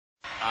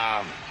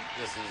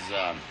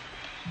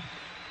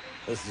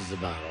This is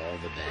about all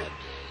the bad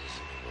days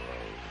in the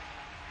world.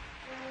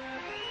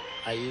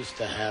 I used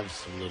to have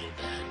some little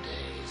bad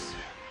days,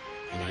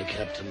 and I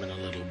kept them in a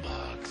little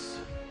box.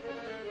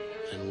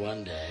 And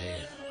one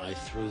day, I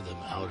threw them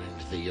out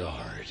into the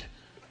yard.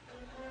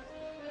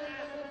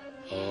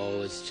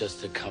 Oh, it's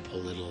just a couple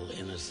little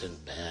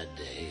innocent bad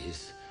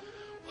days.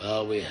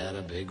 Well, we had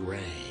a big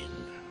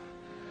rain.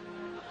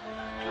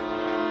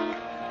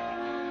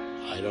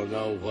 I don't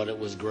know what it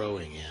was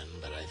growing in,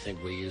 but I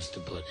think we used to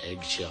put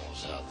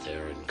eggshells out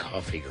there and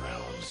coffee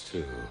grounds,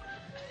 too.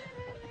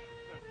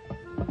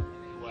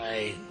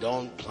 Anyway,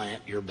 don't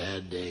plant your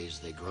bad days.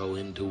 They grow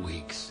into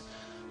weeks.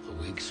 The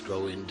weeks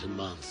grow into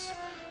months.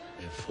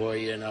 Before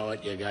you know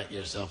it, you got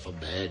yourself a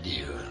bad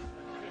year.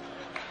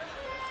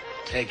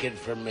 Take it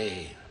from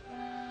me.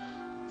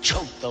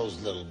 Choke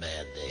those little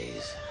bad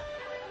days.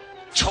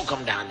 Choke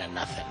them down to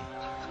nothing.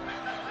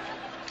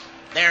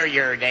 They're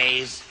your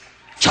days.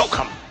 Choke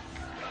them.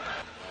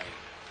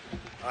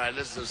 All right,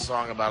 this is a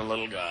song about a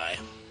little guy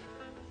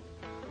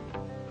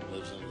who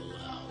lives in a little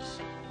house.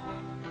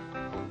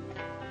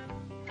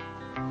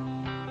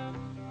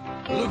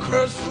 The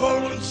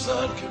crestfallen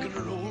son kicking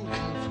an old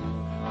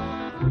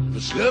coffin.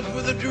 But slept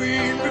with a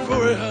dream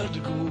before he had to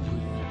go away.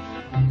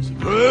 It's a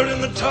bird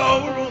in the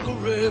tower, Uncle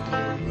Ray put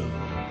around.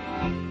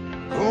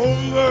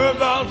 Over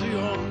about the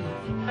army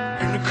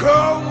in the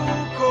cold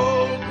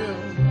gown.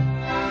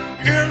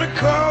 In the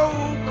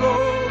cold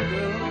gown.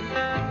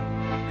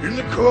 In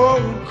the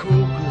cold gown.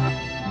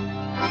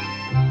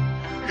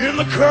 In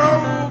the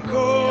cold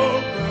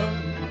gown.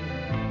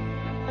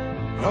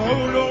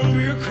 Oh, don't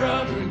be a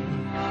crying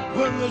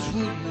when there's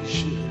wind and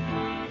shit.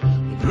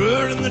 The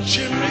bird in the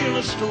chimney and a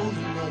stone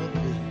in my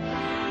pit.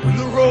 When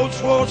the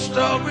roads washed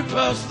out, we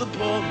passed the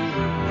pond.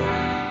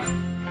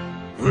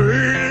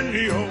 Way in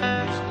the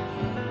arms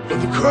of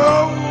the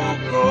cold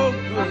gold.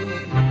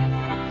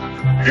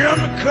 In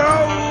the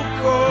cold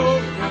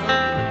gold.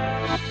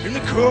 In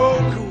the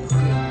cold gold.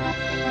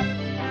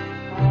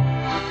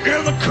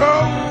 In the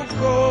cold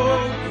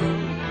gold.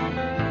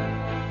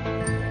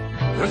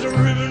 There's a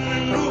ribbon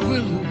in the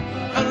willow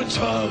and a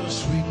tile of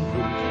sweet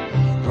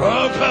root.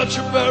 Briar patch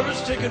of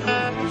berries taking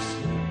home the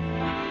sea.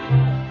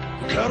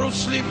 The cattle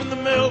sleep in the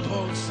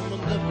mailbox and the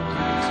never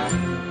comes in.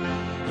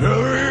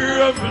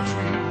 Every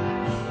tree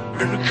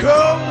in the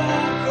cold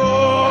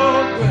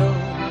gold ground.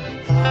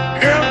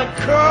 In the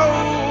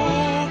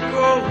cold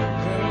gold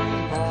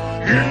ground.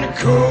 In the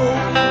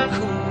cold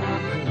gold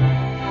ground.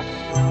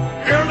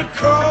 In the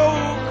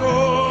cold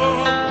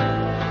gold.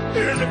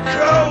 In the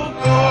cold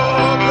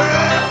gold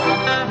ground.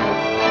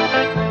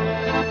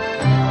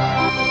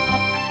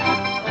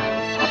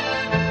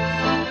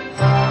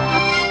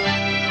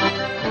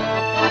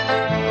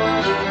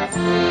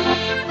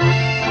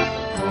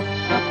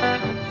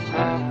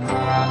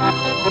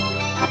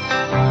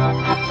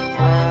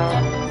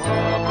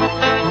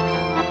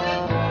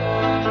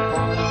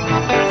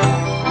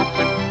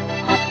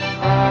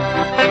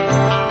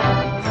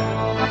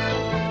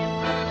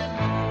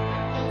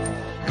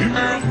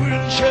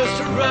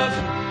 Winchester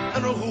rifle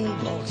and a whole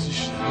box of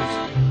shells.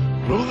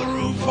 Blow the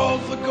roof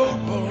off the goat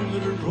barn,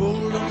 let it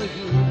roll down the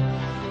hill.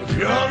 The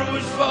piano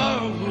is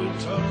firewood,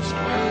 Times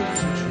Square is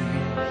a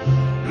tree.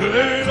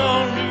 Laid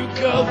on new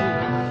cattle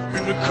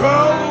in the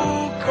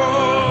cold,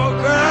 cold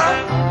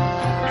ground.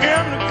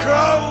 In the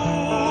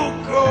cold,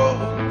 cold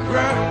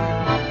ground.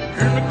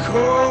 In the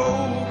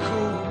cold,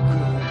 cold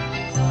ground.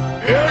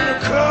 In the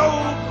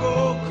cold,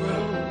 cold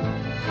ground.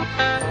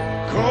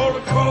 Call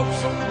the cops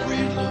on the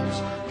breeders.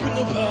 Bring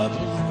the Bible in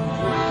the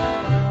road.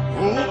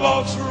 Old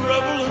box of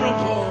rebel in a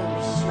box.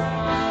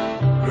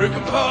 Break a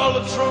pile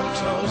of trunk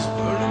towels,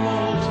 burn them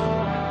all down.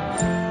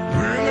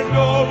 Bring it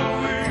all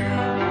away.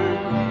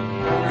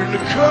 In the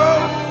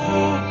cold,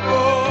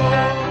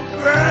 cold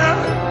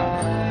ground.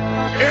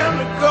 In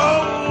the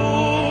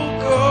cold,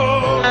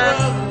 cold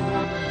ground.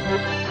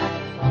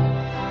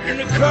 In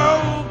the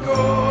cold,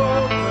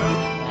 cold ground.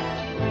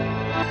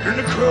 In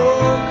the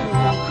cold, cold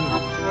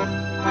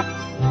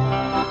ground.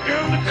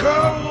 In the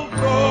cold,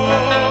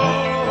 cold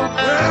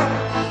ground.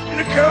 In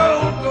the cold, cold ground. In the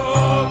cold,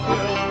 cold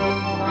ground.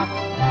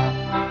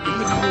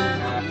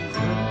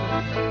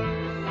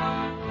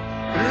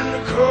 In the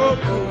cold,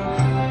 cold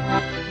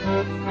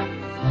ground.